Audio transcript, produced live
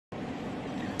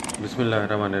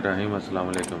बिस्मिल्लाहिर्रहमानिर्रहीम। अस्सलाम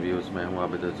वालेकुम व्यूअर्स, मैं हूं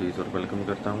आबिद अजीज़ और वेलकम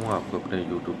करता हूं आपको अपने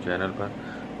यूट्यूब चैनल पर।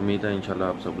 उम्मीद है इंशाल्लाह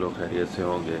आप सब लोग खैरियत से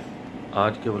होंगे।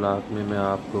 आज के व्लॉग में मैं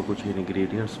आपको कुछ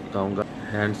इंग्रेडिएंट्स बताऊंगा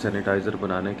हैंड सैनिटाइज़र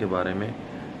बनाने के बारे में।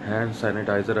 हैंड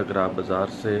सैनिटाइज़र अगर आप बाज़ार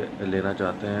से लेना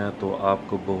चाहते हैं तो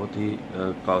आपको बहुत ही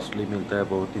कॉस्टली मिलता है,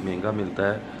 बहुत ही महंगा मिलता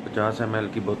है। 50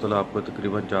 ml की बोतल आपको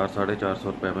तकरीबन 400-450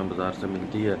 रुपये में बाज़ार से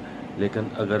मिलती है।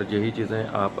 लेकिन अगर यही चीज़ें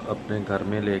आप अपने घर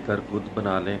में लेकर खुद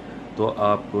बना लें तो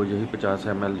आपको यही 50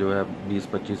 ml जो है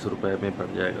 20-25 रुपये में पड़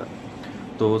जाएगा।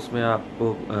 तो उसमें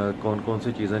आपको कौन कौन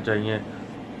सी चीज़ें चाहिए,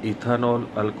 इथानॉल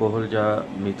अल्कोहल या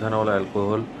मिथानॉल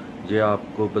अल्कोहल, ये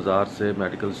आपको बाज़ार से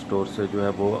मेडिकल स्टोर से जो है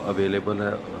वो अवेलेबल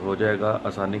है, हो जाएगा,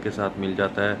 आसानी के साथ मिल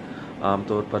जाता है।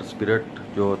 आमतौर पर स्पिरिट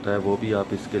जो होता है वो भी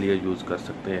आप इसके लिए यूज़ कर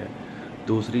सकते हैं।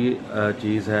 दूसरी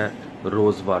चीज़ है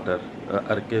रोज़ वाटर,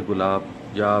 अर्के गुलाब,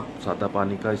 या आप सादा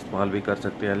पानी का इस्तेमाल भी कर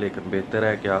सकते हैं, लेकिन बेहतर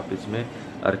है कि आप इसमें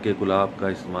अर्के गुलाब का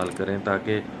इस्तेमाल करें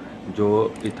ताकि जो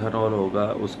इथानॉल होगा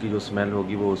उसकी जो स्मेल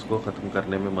होगी वो उसको ख़त्म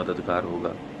करने में मददगार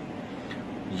होगा।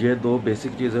 ये दो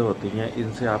बेसिक चीज़ें होती हैं,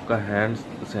 इनसे आपका हैंड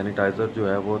सैनिटाइज़र जो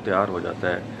है वो तैयार हो जाता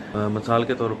है। मिसाल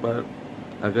के तौर पर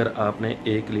अगर आपने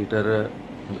 1 लीटर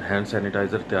हैंड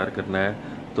सैनिटाइज़र तैयार करना है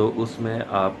तो उसमें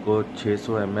आपको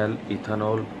 600 ml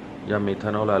इथानॉल या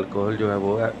मिथानॉल अल्कोहल जो है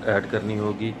वो ऐड करनी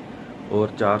होगी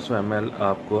और 400 ml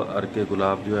आपको अर्के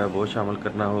गुलाब जो है वो शामिल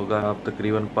करना होगा। आप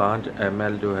तकरीबन 5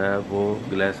 ml जो है वो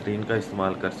ग्लिसरीन का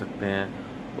इस्तेमाल कर सकते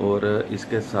हैं और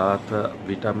इसके साथ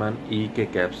विटामिन ई के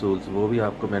कैप्सूल्स, वो भी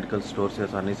आपको मेडिकल स्टोर से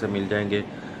आसानी से मिल जाएंगे।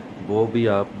 वो भी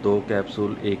आप 2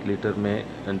 कैप्सूल 1 लीटर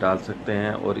में डाल सकते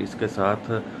हैं और इसके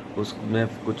साथ उसमें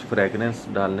कुछ फ्रेगनेंस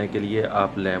डालने के लिए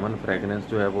आप लेमन फ्रेगनेंस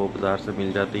जो है वो बाज़ार से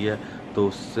मिल जाती है, तो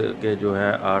उसके जो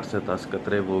है 8 से 10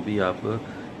 कतरे वो भी आप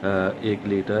 1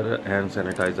 लीटर हैंड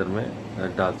सैनिटाइज़र में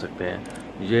डाल सकते हैं।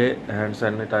 ये हैंड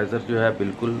सैनिटाइज़र जो है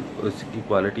बिल्कुल इसकी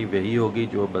क्वालिटी वही होगी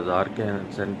जो बाज़ार के हैंड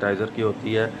सैनिटाइज़र की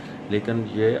होती है, लेकिन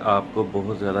ये आपको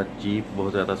बहुत ज़्यादा चीप,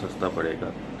 बहुत ज़्यादा सस्ता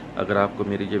पड़ेगा। अगर आपको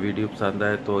मेरी ये वीडियो पसंद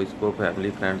आए तो इसको फैमिली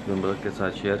फ्रेंड्स मेम्बर के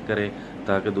साथ शेयर करें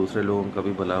ताकि दूसरे लोगों का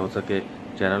भी भला हो सके।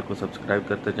 चैनल को सब्सक्राइब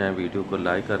करते जाएं, वीडियो को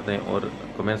लाइक कर दें और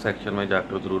कमेंट सेक्शन में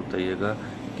जाकर ज़रूर बताइएगा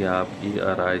कि आपकी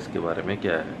राय इसके बारे में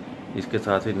क्या है। इसके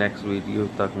साथ ही नेक्स्ट वीडियो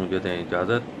तक मुझे दें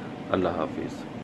इजाज़त। अल्लाह हाफिज़।